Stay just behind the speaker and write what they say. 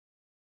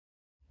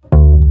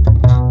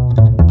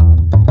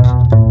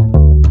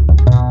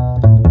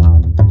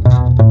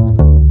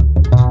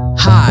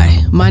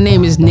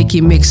name is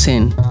Nikki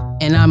Mixon,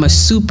 and I'm a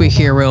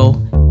superhero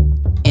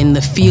in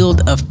the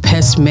field of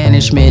pest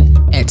management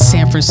at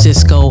San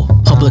Francisco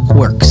Public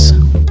Works.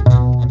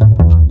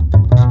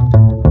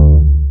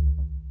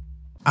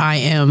 I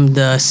am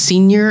the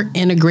Senior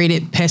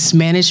Integrated Pest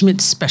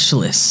Management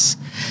Specialist.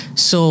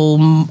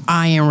 So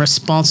I am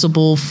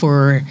responsible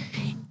for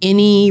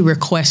any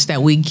request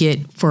that we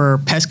get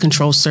for pest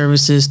control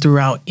services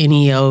throughout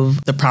any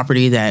of the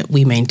property that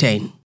we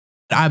maintain.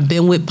 I've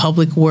been with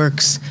Public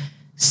Works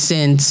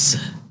since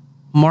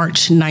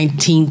March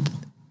 19th,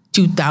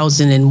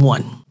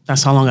 2001.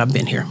 That's how long I've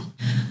been here.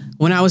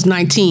 When I was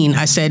 19,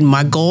 I said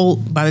my goal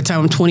by the time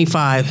I'm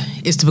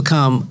 25 is to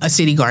become a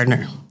city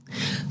gardener.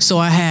 So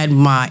I had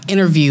my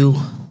interview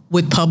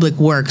with Public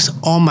Works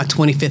on my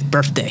 25th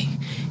birthday,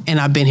 and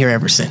I've been here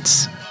ever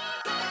since.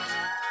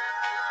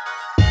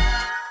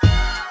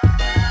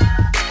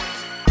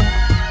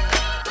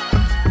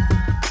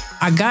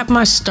 I got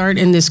my start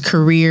in this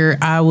career.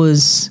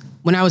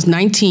 When I was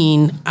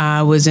 19,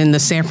 I was in the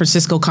San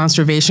Francisco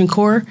Conservation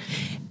Corps,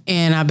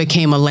 and I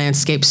became a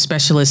landscape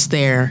specialist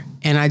there.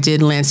 And I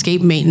did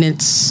landscape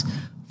maintenance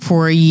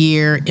for a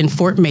year in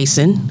Fort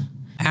Mason.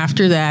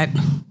 After that,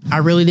 I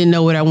really didn't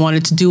know what I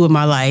wanted to do with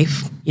my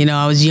life. You know,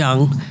 I was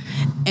young.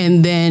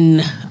 And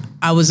then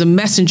I was a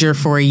messenger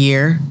for a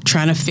year,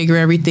 trying to figure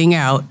everything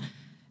out.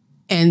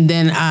 And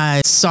then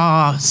I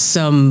saw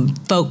some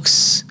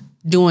folks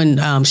doing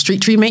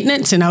street tree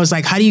maintenance. And I was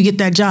like, how do you get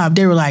that job?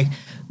 They were like,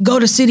 go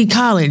to City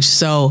College.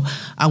 So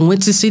I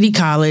went to City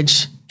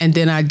College, and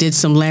then I did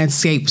some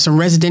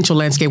residential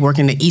landscape work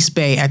in the East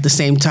Bay at the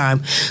same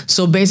time.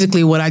 So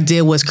basically what I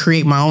did was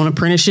create my own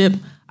apprenticeship.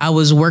 I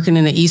was working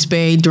in the East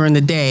Bay during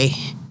the day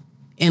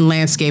in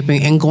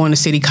landscaping and going to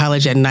City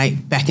College at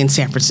night back in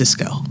San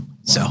Francisco. Wow.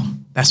 So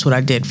that's what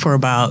I did for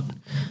about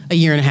a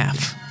year and a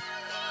half.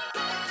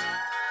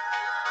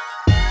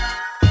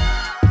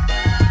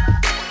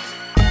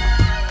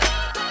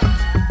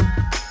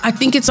 I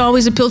think it's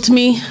always appealed to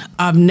me.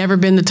 I've never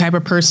been the type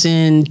of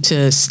person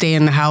to stay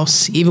in the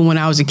house. Even when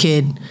I was a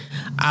kid,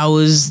 I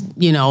was,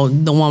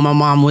 the one my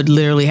mom would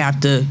literally have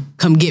to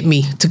come get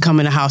me to come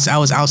in the house. I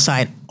was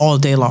outside all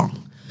day long.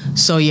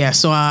 So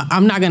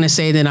I'm not going to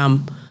say that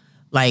I'm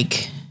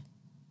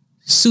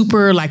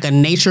super like a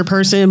nature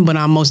person, but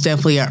I'm most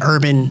definitely an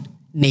urban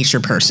nature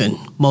person.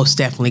 Most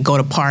definitely go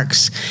to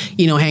parks,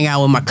 hang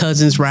out with my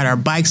cousins, ride our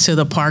bikes to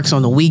the parks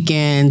on the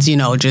weekends,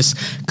 just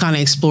kind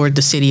of explored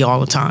the city all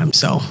the time.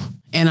 So,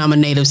 and I'm a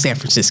native San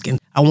Franciscan.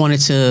 I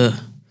wanted to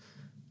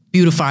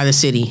beautify the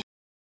city.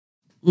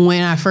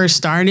 When I first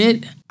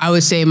started, I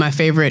would say my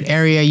favorite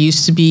area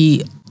used to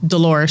be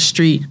Dolores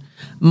Street,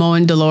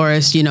 mowing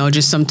Dolores,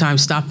 just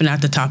sometimes stopping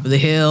at the top of the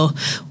hill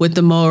with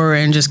the mower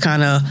and just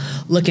kind of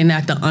looking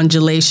at the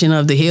undulation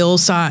of the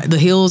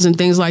hills and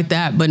things like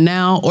that. But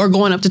now, or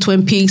going up to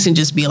Twin Peaks and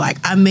just be like,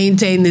 I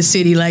maintain this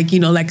city like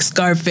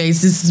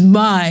Scarface, this is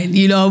mine,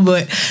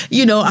 but,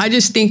 I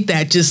just think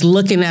that just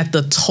looking at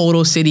the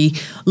total city,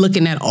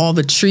 looking at all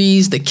the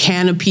trees, the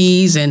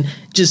canopies, and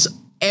just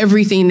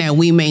everything that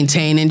we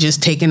maintain and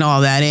just taking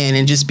all that in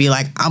and just be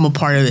like, I'm a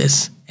part of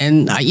this.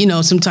 And,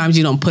 sometimes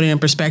you don't put it in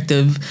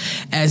perspective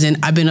as in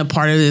I've been a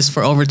part of this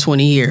for over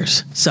 20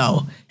 years.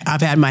 So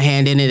I've had my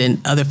hand in it and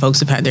other folks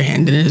have had their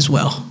hand in it as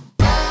well.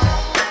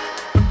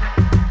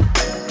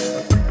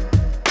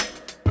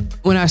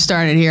 When I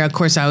started here, of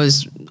course, I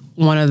was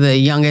one of the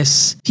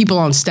youngest people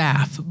on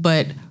staff.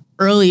 But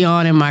early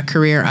on in my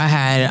career, I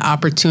had an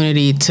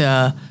opportunity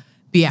to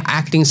be an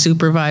acting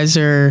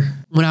supervisor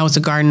when I was a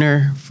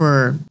gardener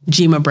for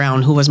Gima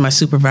Brown, who was my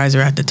supervisor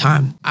at the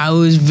time. I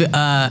was,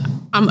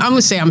 I'm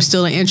gonna say I'm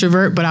still an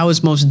introvert, but I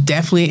was most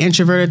definitely an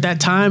introvert at that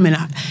time. And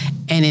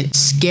it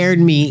scared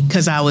me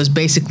because I was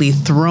basically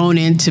thrown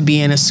into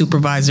being a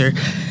supervisor,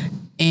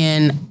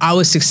 and I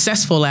was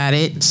successful at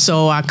it.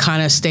 So I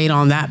kind of stayed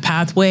on that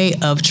pathway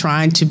of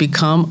trying to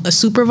become a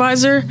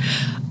supervisor.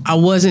 I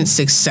wasn't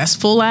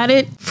successful at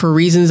it for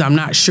reasons I'm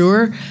not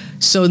sure.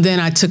 So then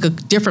I took a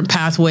different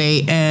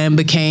pathway and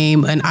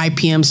became an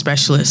IPM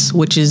specialist,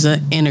 which is an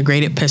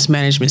integrated pest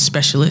management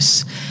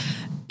specialist.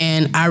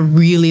 And I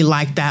really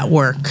liked that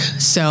work.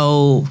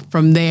 So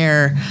from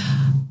there,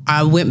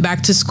 I went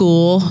back to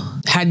school,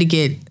 had to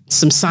get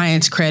some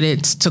science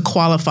credits to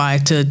qualify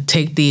to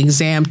take the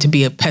exam to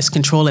be a pest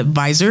control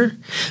advisor,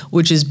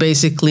 which is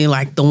basically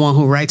like the one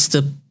who writes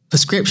the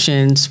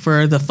prescriptions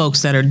for the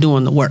folks that are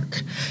doing the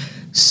work.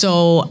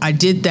 So I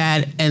did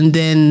that, and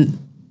then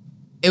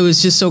it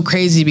was just so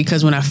crazy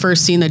because when I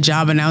first seen the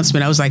job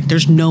announcement, I was like,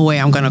 there's no way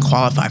I'm going to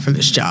qualify for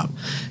this job.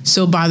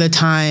 So by the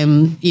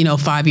time,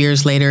 5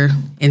 years later,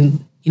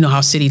 and how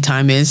city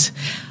time is,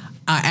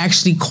 I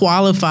actually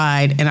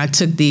qualified and I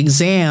took the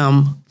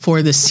exam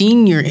for the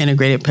Senior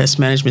Integrated Pest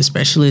Management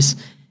Specialist,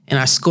 and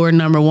I scored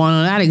number 1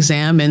 on that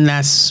exam, and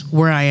that's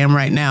where I am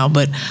right now.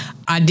 But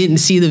I didn't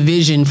see the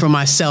vision for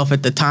myself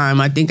at the time.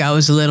 I think I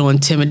was a little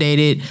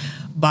intimidated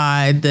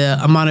by the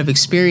amount of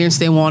experience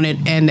they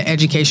wanted and the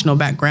educational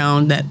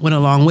background that went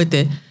along with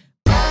it.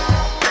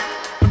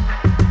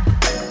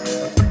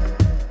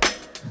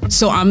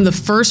 So I'm the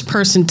first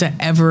person to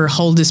ever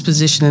hold this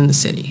position in the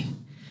city.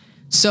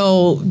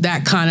 So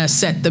that kind of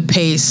set the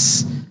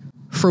pace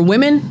for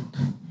women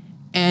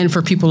and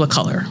for people of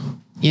color,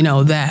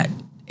 that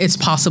it's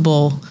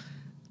possible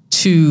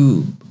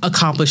to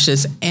accomplish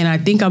this. And I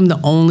think I'm the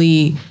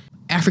only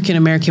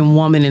African-American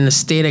woman in the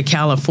state of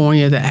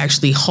California that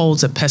actually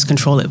holds a pest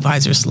control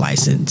advisor's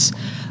license.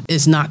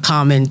 It's not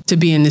common to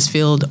be in this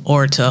field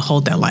or to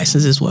hold that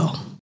license as well.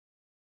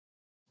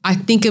 I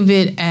think of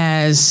it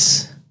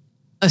as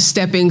a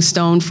stepping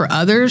stone for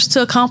others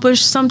to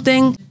accomplish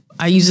something.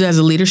 I use it as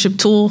a leadership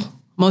tool,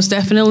 most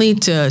definitely,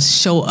 to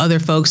show other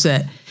folks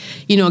that,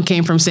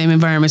 came from same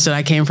environments that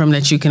I came from,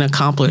 that you can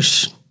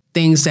accomplish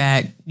things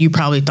that you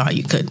probably thought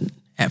you couldn't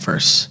at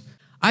first.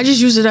 I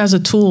just use it as a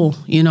tool,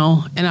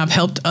 and I've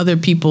helped other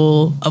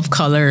people of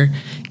color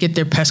get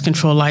their pest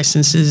control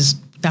licenses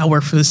that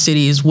work for the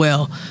city as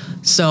well.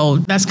 So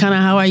that's kind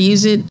of how I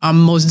use it.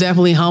 I'm most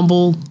definitely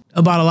humble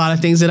about a lot of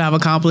things that I've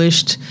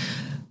accomplished.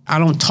 I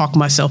don't talk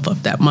myself up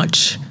that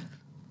much,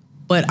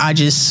 but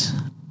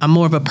I'm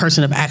more of a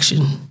person of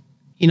action,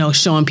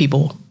 showing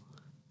people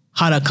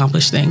how to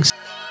accomplish things.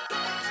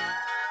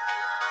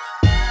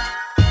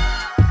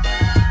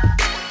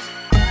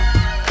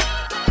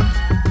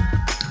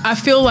 I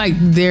feel like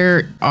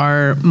there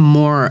are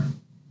more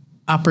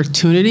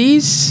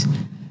opportunities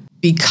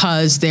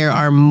because there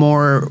are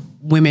more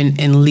women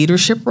in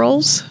leadership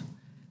roles.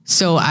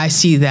 So I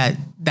see that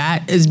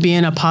as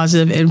being a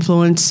positive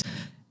influence.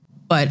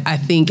 But I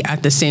think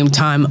at the same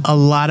time, a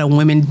lot of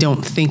women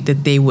don't think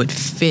that they would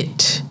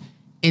fit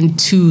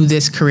into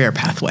this career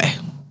pathway.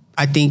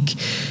 I think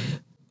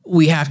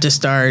we have to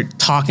start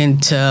talking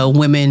to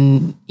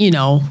women,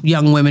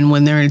 young women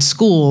when they're in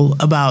school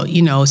about,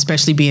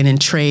 especially being in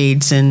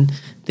trades and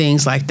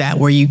things like that,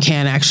 where you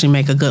can actually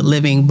make a good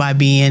living by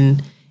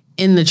being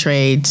in the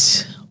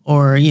trades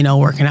or,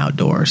 working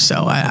outdoors.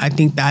 So I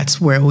think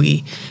that's where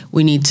we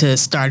need to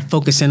start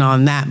focusing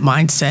on that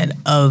mindset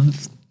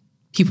of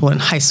people in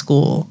high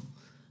school,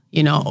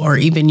 or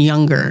even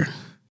younger.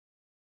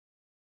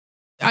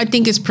 I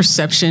think it's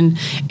perception.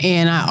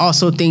 And I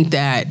also think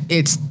that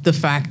it's the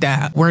fact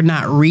that we're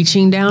not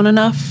reaching down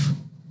enough.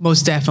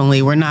 Most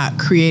definitely. We're not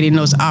creating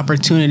those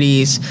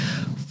opportunities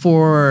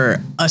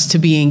for us to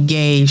be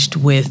engaged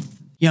with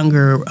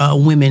younger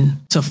women,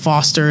 to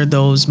foster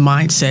those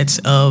mindsets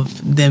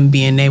of them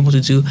being able to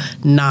do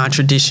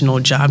non-traditional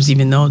jobs,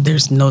 even though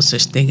there's no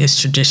such thing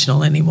as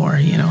traditional anymore,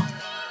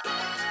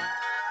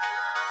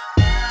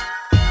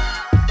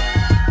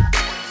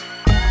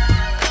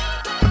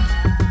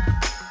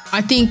 I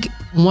think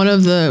one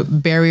of the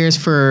barriers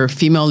for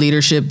female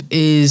leadership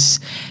is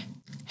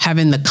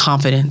having the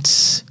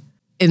confidence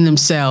in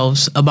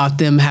themselves about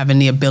them having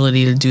the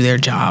ability to do their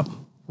job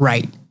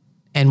right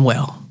and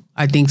well.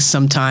 I think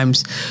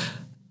sometimes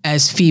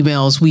as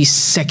females, we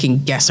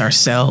second guess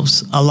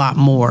ourselves a lot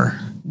more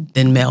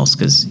than males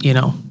because,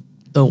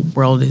 the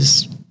world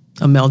is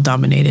a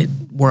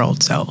male-dominated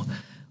world. So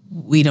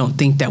we don't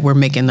think that we're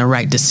making the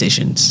right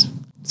decisions.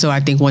 So I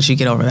think once you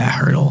get over that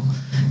hurdle,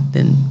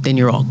 then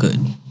you're all good.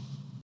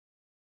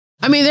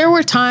 I mean, there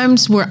were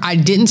times where I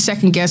didn't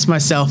second guess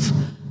myself,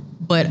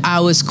 but I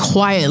was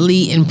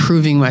quietly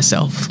improving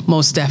myself,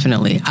 most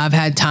definitely. I've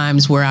had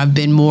times where I've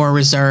been more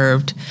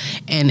reserved,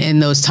 and in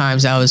those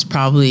times I was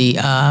probably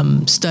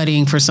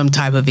studying for some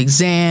type of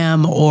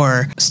exam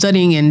or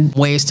studying in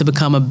ways to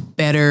become a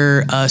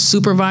better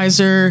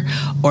supervisor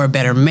or a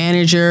better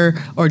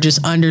manager, or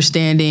just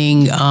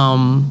understanding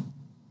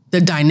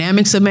the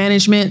dynamics of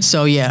management.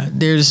 So yeah,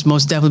 there's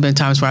most definitely been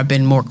times where I've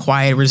been more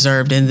quiet,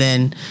 reserved, and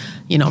then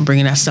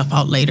bringing that stuff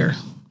out later.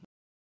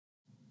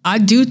 I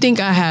do think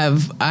I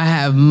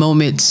have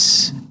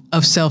moments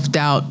of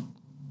self-doubt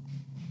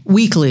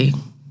weekly,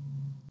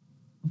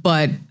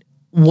 but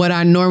what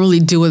I normally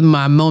do with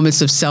my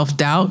moments of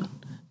self-doubt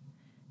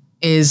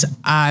is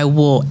I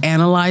will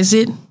analyze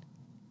it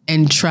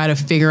and try to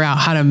figure out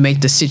how to make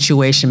the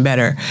situation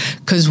better.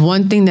 Because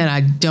one thing that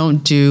I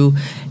don't do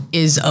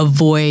is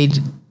avoid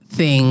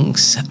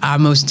things. I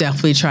most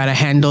definitely try to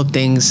handle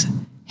things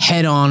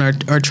head on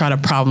or try to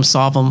problem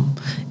solve them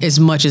as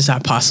much as I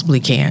possibly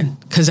can,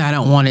 because I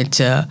don't want it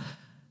to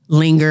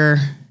linger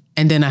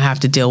and then I have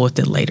to deal with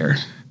it later.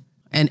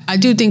 And I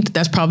do think that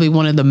that's probably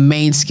one of the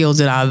main skills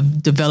that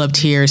I've developed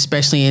here,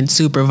 especially in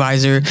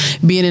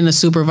being in a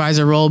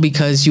supervisor role,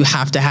 because you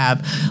have to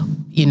have,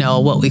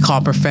 what we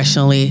call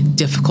professionally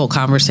difficult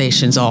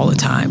conversations all the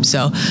time.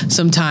 So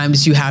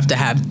sometimes you have to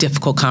have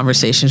difficult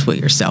conversations with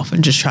yourself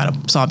and just try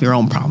to solve your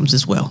own problems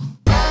as well.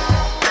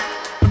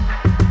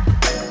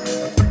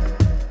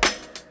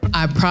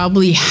 I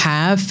probably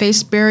have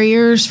faced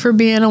barriers for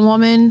being a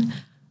woman,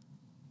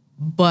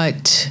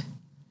 but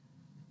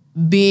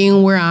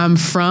being where I'm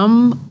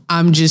from,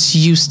 I'm just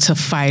used to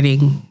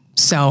fighting.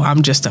 So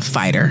I'm just a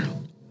fighter.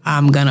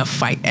 I'm going to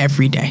fight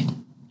every day.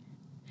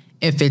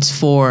 If it's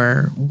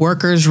for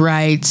workers'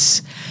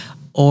 rights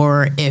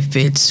or if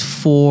it's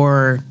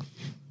for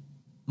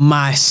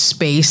my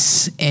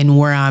space and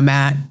where I'm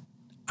at,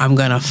 I'm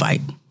going to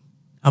fight.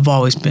 I've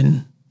always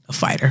been a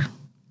fighter.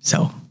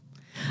 So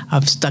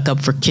I've stuck up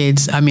for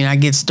kids. I mean, I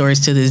get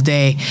stories to this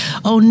day.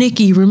 Oh,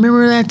 Nikki,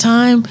 remember that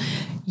time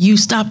you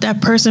stopped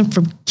that person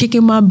from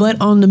kicking my butt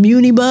on the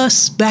Muni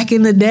bus back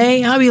in the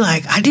day? I'll be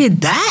like, I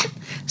did that?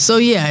 So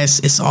yeah,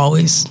 it's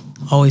always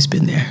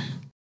been there.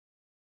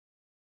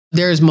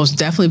 There's most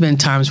definitely been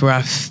times where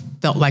I've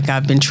felt like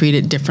I've been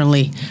treated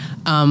differently.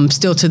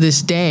 Still to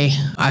this day,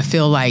 I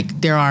feel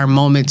like there are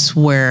moments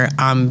where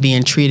I'm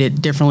being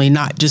treated differently,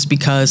 not just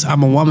because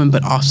I'm a woman,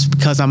 but also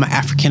because I'm an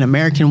African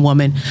American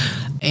woman.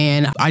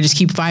 And I just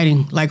keep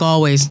fighting, like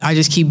always. I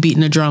just keep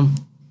beating the drum,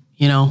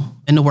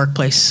 in the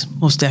workplace,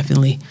 most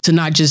definitely. To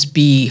not just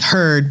be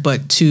heard,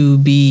 but to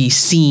be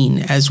seen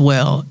as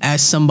well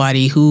as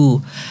somebody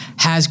who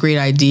has great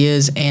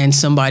ideas and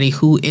somebody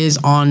who is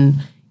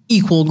on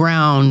equal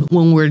ground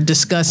when we're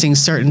discussing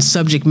certain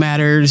subject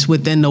matters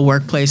within the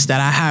workplace that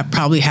I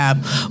probably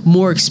have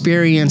more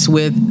experience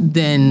with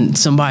than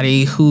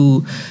somebody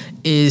who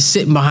is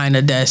sitting behind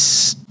a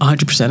desk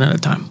 100% of the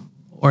time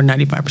or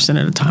 95%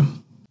 of the time.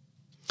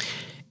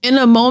 In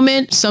a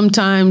moment,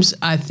 sometimes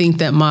I think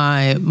that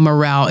my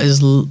morale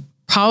is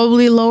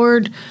probably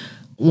lowered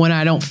when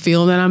I don't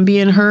feel that I'm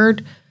being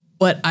heard,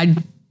 but I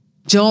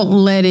don't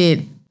let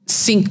it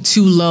sink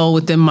too low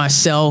within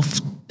myself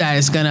that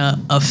is going to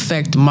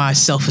affect my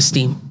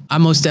self-esteem. I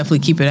most definitely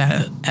keep it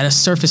at a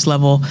surface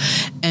level.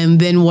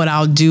 And then what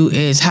I'll do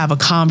is have a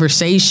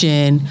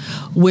conversation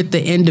with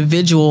the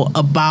individual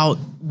about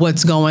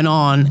what's going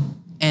on,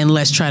 and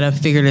let's try to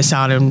figure this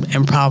out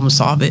and problem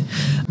solve it.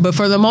 But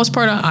for the most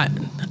part,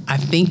 I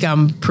think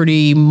I'm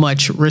pretty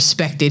much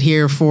respected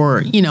here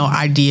for,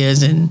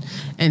 ideas and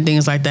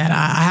things like that.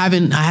 I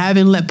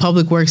haven't let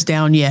Public Works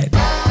down yet.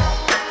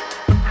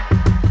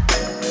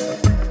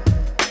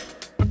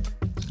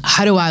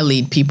 How do I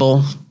lead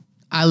people?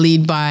 I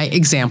lead by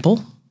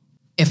example.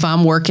 If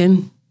I'm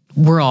working,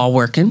 we're all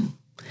working.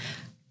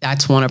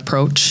 That's one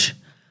approach.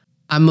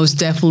 I most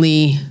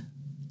definitely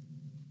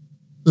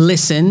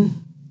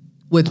listen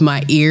with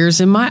my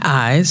ears and my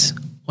eyes.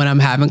 When I'm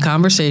having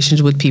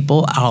conversations with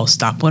people, I'll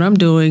stop what I'm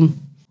doing.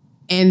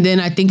 And then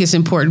I think it's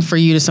important for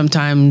you to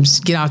sometimes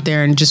get out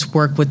there and just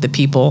work with the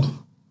people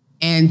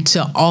and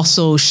to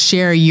also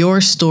share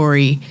your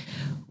story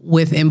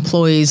with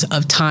employees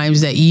of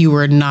times that you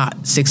were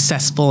not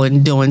successful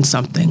in doing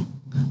something.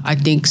 I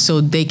think so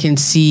they can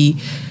see,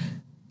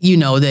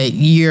 that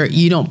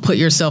you don't put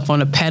yourself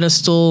on a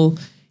pedestal,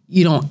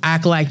 you don't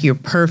act like you're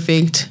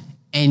perfect,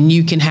 and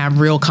you can have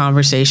real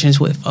conversations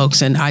with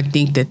folks. And I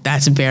think that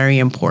that's very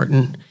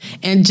important.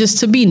 And just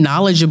to be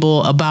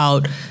knowledgeable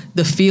about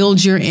the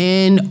field you're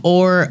in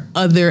or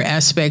other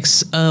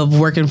aspects of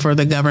working for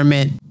the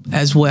government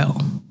as well.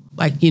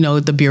 Like,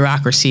 the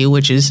bureaucracy,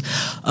 which is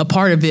a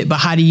part of it. But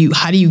how do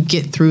you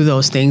get through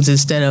those things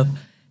instead of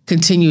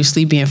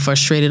continuously being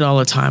frustrated all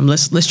the time?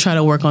 Let's try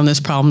to work on this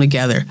problem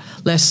together.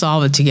 Let's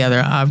solve it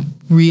together. I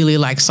really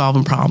like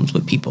solving problems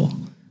with people.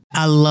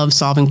 I love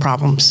solving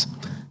problems.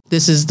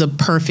 This is the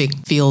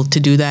perfect field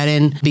to do that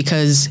in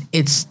because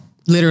it's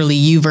literally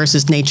you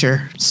versus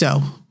nature.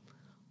 So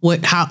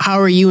how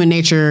are you and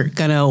nature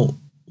going to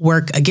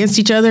work against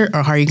each other,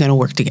 or how are you going to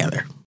work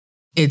together?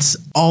 It's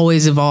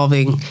always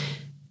evolving.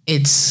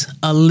 It's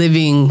a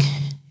living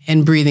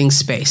and breathing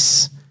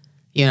space.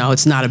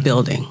 It's not a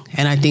building.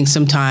 And I think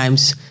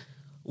sometimes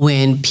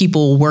when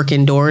people work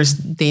indoors,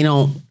 they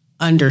don't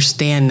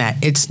understand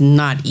that it's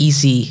not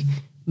easy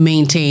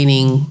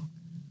maintaining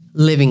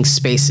living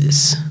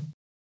spaces.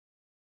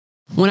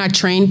 When I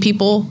train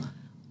people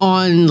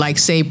on, like,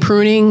 say,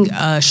 pruning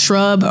a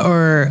shrub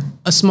or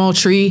a small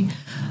tree,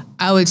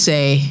 I would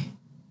say,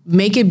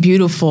 make it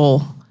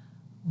beautiful,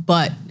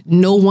 but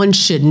no one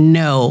should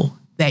know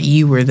that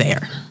you were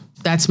there.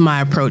 That's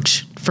my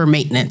approach for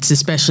maintenance,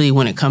 especially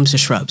when it comes to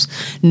shrubs.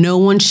 No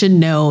one should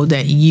know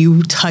that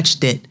you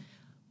touched it,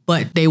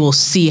 but they will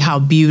see how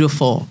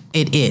beautiful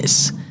it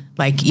is.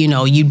 Like,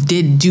 you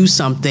did do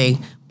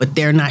something, but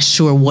they're not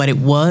sure what it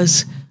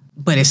was,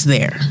 but it's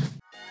there.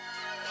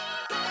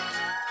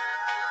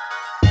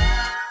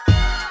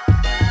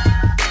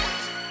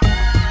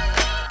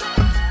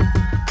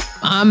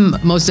 I'm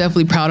most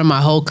definitely proud of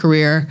my whole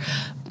career,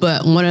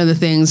 but one of the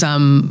things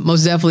I'm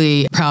most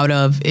definitely proud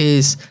of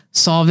is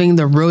solving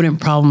the rodent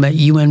problem at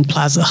UN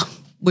Plaza,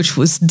 which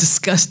was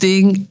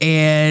disgusting.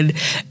 And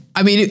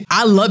I mean,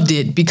 I loved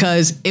it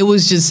because it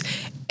was just,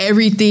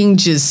 everything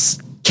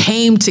just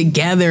came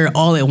together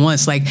all at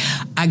once. Like,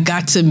 I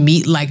got to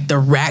meet like the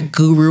rat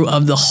guru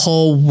of the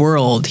whole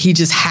world. He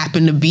just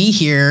happened to be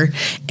here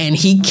and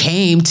he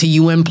came to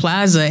UN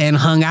Plaza and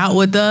hung out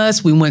with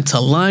us. We went to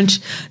lunch.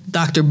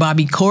 Dr.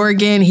 Bobby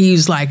Corrigan,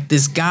 he's like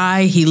this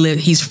guy.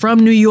 He's from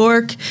New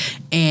York,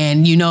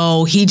 and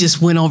he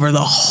just went over the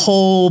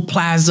whole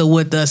plaza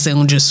with us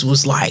and just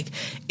was like,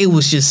 it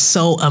was just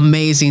so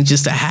amazing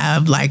just to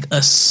have like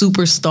a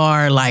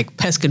superstar, like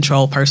pest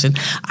control person.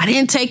 I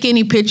didn't take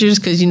any pictures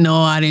because,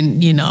 I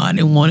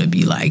didn't want to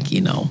be like,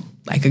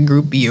 like a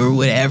groupie or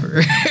whatever.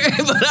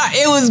 But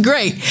it was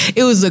great.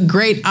 It was a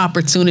great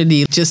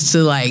opportunity just to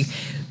like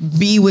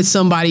be with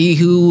somebody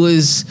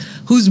who's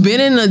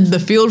been in the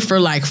field for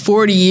like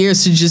 40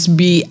 years to just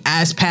be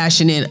as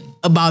passionate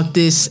about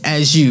this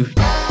as you.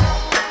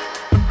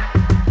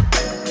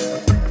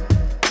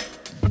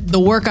 The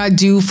work I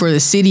do for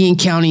the city and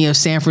county of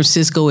San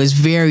Francisco is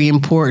very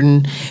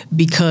important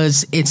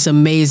because it's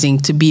amazing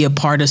to be a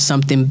part of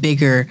something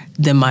bigger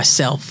than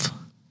myself.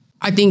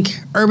 I think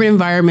urban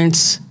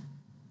environments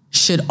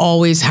should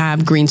always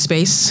have green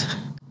space.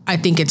 I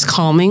think it's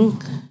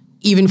calming,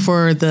 even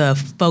for the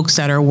folks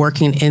that are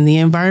working in the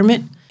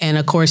environment. And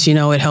of course,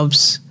 it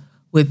helps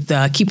with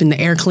keeping the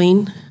air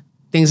clean,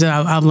 things that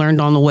I've learned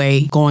on the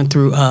way going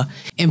through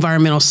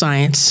environmental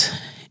science.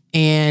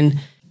 And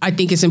I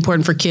think it's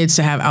important for kids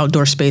to have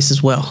outdoor space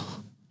as well,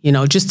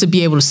 just to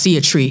be able to see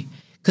a tree.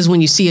 Because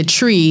when you see a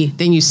tree,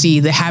 then you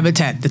see the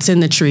habitat that's in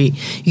the tree.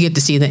 You get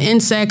to see the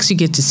insects, you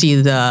get to see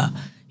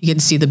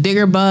the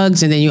bigger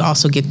bugs, and then you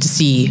also get to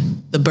see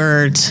the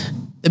birds,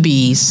 the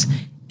bees,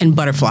 and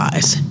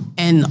butterflies.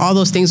 And all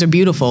those things are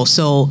beautiful.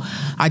 So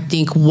I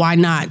think, why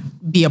not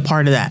be a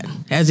part of that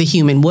as a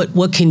human?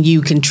 What can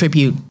you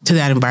contribute to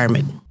that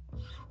environment?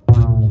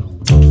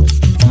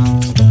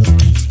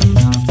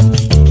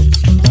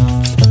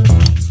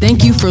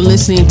 Thank you for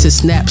listening to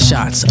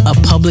Snapshots, a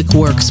Public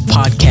Works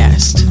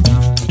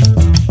podcast.